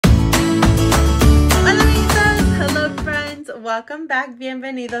welcome back,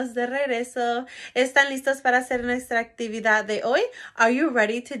 bienvenidos de regreso. ¿Están listos para hacer nuestra actividad de hoy? Are you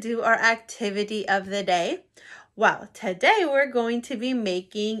ready to do our activity of the day? Well, today we're going to be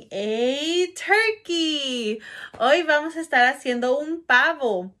making a turkey. Hoy vamos a estar haciendo un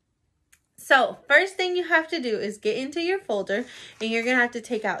pavo. So, first thing you have to do is get into your folder and you're going to have to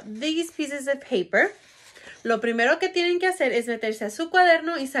take out these pieces of paper. Lo primero que tienen que hacer es meterse a su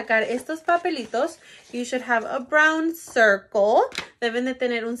cuaderno y sacar estos papelitos. You should have a brown circle. Deben de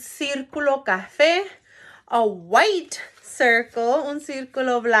tener un círculo café. A white circle, un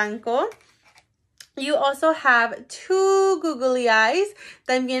círculo blanco. You also have two googly eyes.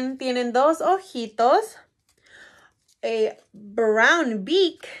 También tienen dos ojitos. A brown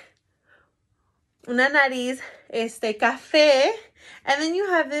beak. Una nariz café. And then you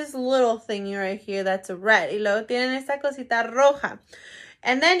have this little thing right here that's red. Y luego tienen esta cosita roja.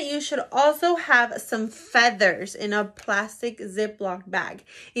 And then you should also have some feathers in a plastic Ziploc bag.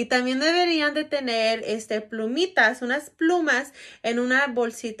 Y también deberían de tener plumitas, unas plumas en una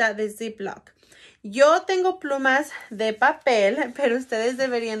bolsita de Ziploc. Yo tengo plumas de papel, pero ustedes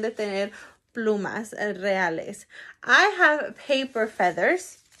deberían de tener plumas reales. I have paper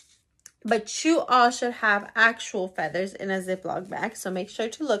feathers. But you all should have actual feathers in a Ziploc bag, so make sure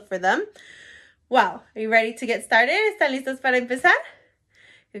to look for them. Wow, are you ready to get started? ¿Están listos para empezar?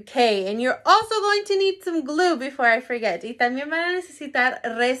 Okay, and you're also going to need some glue before I forget. Y también van a necesitar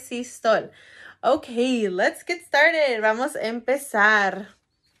resistol. Okay, let's get started. Vamos a empezar.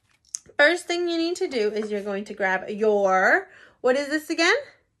 First thing you need to do is you're going to grab your, what is this again?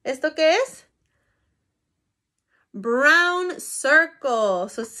 ¿Esto qué es? Brown circle,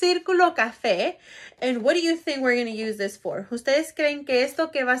 so círculo café. And what do you think we're going to use this for? ¿Ustedes creen que esto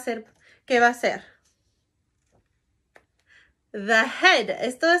qué va a ser? The head.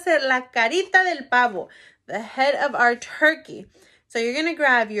 Esto va a ser la carita del pavo. The head of our turkey. So you're going to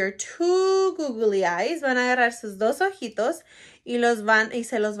grab your two googly eyes. Van a agarrar sus dos ojitos y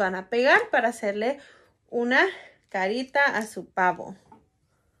se los van a pegar para hacerle una carita a su pavo.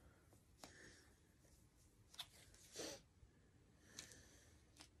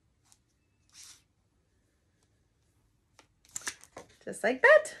 Just like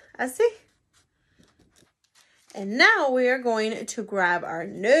that, así. And now we are going to grab our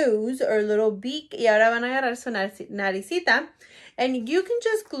nose or little beak. Y ahora van a agarrar su naricita. And you can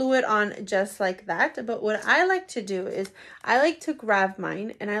just glue it on just like that. But what I like to do is I like to grab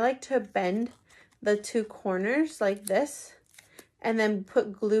mine and I like to bend the two corners like this. And then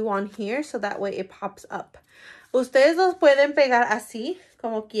put glue on here so that way it pops up. Ustedes los pueden pegar así,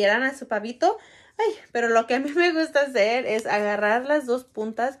 como quieran a su pavito. Ay, pero lo que a mí me gusta hacer es agarrar las dos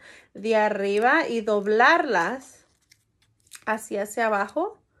puntas de arriba y doblarlas hacia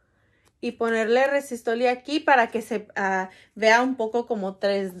abajo y ponerle resistol aquí para que se vea un poco como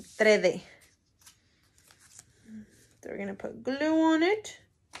 3D. So we're going to put glue on it.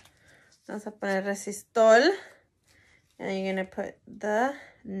 Vamos a poner resistol. And you're going to put the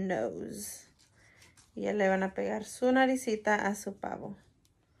nose. Y ya le van a pegar su naricita a su pavo.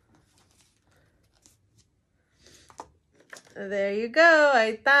 There you go,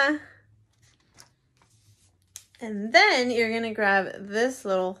 ahí está. And then you're going to grab this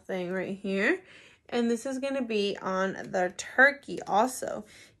little thing right here. And this is going to be on the turkey also.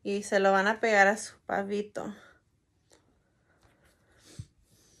 Y se lo van a pegar a su pavito.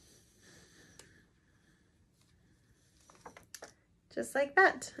 Just like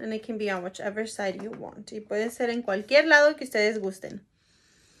that. And it can be on whichever side you want. Y puede ser en cualquier lado que ustedes gusten.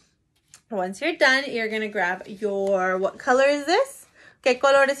 Once you're done, you're going to grab your, what color is this? ¿Qué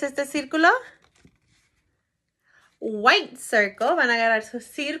color es este círculo? White circle. Van a agarrar su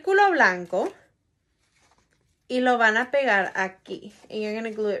círculo blanco y lo van a pegar aquí. And you're going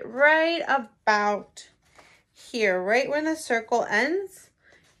to glue it right about here, right where the circle ends.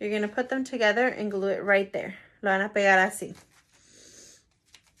 You're going to put them together and glue it right there. Lo van a pegar así.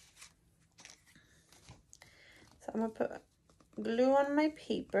 So I'm going to put glue on my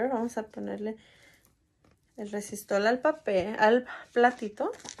paper. Vamos a ponerle el resistol al papel, al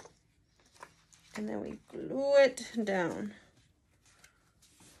platito. And then we glue it down.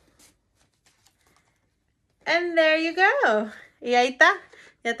 And there you go. Y ahí está.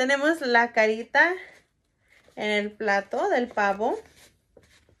 Ya tenemos la carita en el plato del pavo.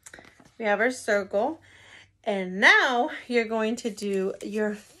 We have our circle. And now you're going to do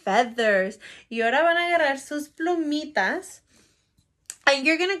your feathers. Y ahora van a agarrar sus plumitas. And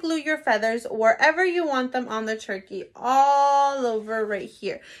you're going to glue your feathers wherever you want them on the turkey, all over right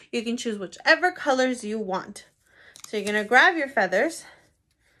here. You can choose whichever colors you want. So you're going to grab your feathers.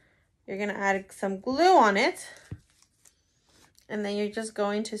 You're going to add some glue on it. And then you're just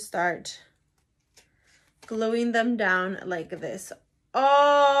going to start gluing them down like this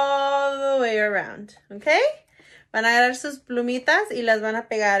all the way around, okay? Van a agarrar sus plumitas y las van a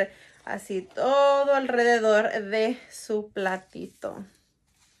pegar así todo alrededor de su platito.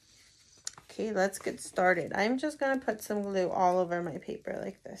 Okay, let's get started. I'm just going to put some glue all over my paper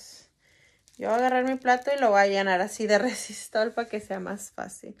like this. Yo voy a agarrar mi plato y lo voy a llenar así de resistol para que sea más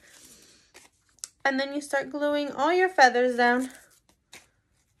fácil. And then you start gluing all your feathers down.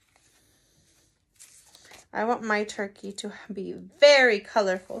 I want my turkey to be very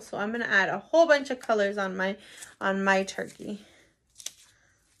colorful, so I'm going to add a whole bunch of colors on my turkey.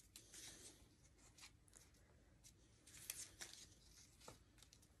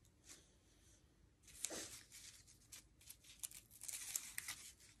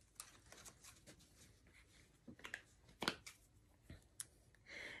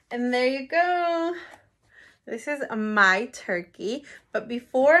 And there you go. This is my turkey, but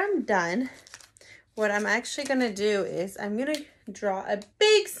before I'm done, what I'm actually going to do is I'm going to draw a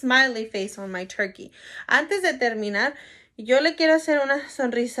big smiley face on my turkey. Antes de terminar, yo le quiero hacer una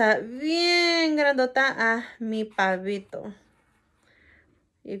sonrisa bien grandota a mi pavito.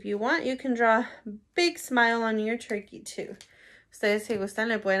 If you want, you can draw a big smile on your turkey too. Ustedes si gustan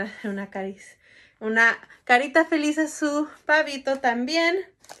le pueden hacer una carita feliz a su pavito también.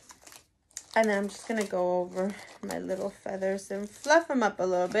 And then I'm just going to go over my little feathers and fluff them up a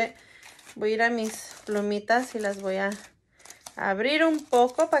little bit. Voy a ir a mis plumitas y las voy a abrir un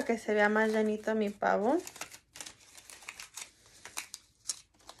poco para que se vea más llenito mi pavo.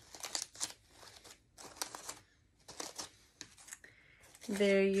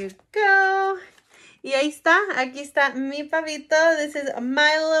 There you go. Y ahí está. Aquí está mi pavito. This is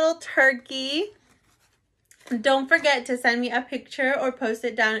my little turkey. Don't forget to send me a picture or post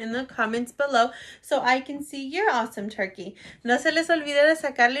it down in the comments below so I can see your awesome turkey. No se les olvide de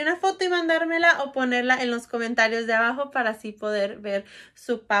sacarle una foto y mandármela o ponerla en los comentarios de abajo para así poder ver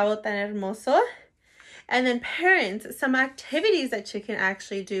su pavo tan hermoso. And then parents, some activities that you can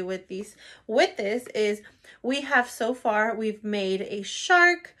actually do with this is we've made a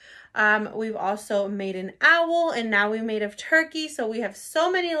shark. We've also made an owl, and now we made a turkey. So we have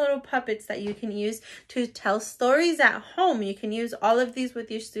so many little puppets that you can use to tell stories at home. You can use all of these with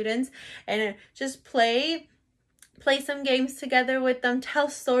your students and just play some games together with them, tell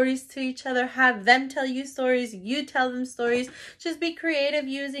stories to each other, have them tell you stories, you tell them stories. Just be creative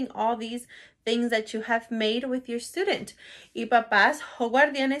using all these things that you have made with your student. Y papás o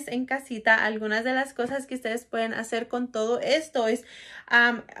guardianes en casita, algunas de las cosas que ustedes pueden hacer con todo esto es,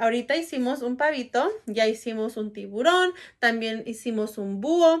 ahorita hicimos un pavito, ya hicimos un tiburón, también hicimos un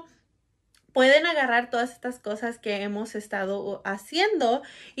búho. Pueden agarrar todas estas cosas que hemos estado haciendo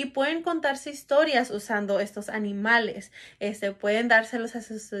y pueden contarse historias usando estos animales. Pueden dárselos a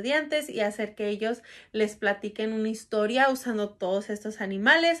sus estudiantes y hacer que ellos les platiquen una historia usando todos estos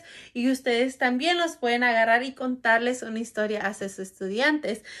animales. Y ustedes también los pueden agarrar y contarles una historia a sus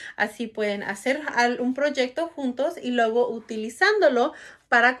estudiantes. Así pueden hacer un proyecto juntos y luego utilizándolo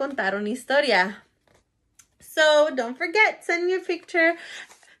para contar una historia. So don't forget, send me a picture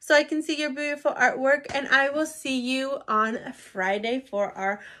so I can see your beautiful artwork, and I will see you on Friday for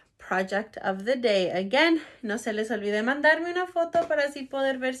our project of the day. Again, no se les olvide mandarme una foto para así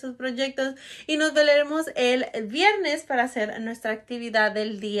poder ver sus proyectos y nos veremos el viernes para hacer nuestra actividad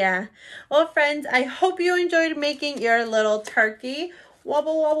del día. Well, friends, I hope you enjoyed making your little turkey.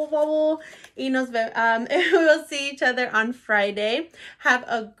 Wobble, wobble, wobble. Y we'll see each other on Friday. Have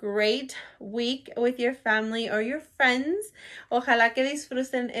a great week with your family or your friends. Ojalá que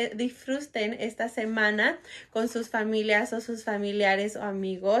disfruten esta semana con sus familias o sus familiares o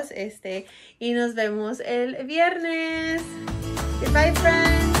amigos. Y nos vemos el viernes. Goodbye,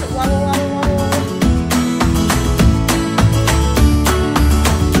 friends. Wobble, wobble, wobble.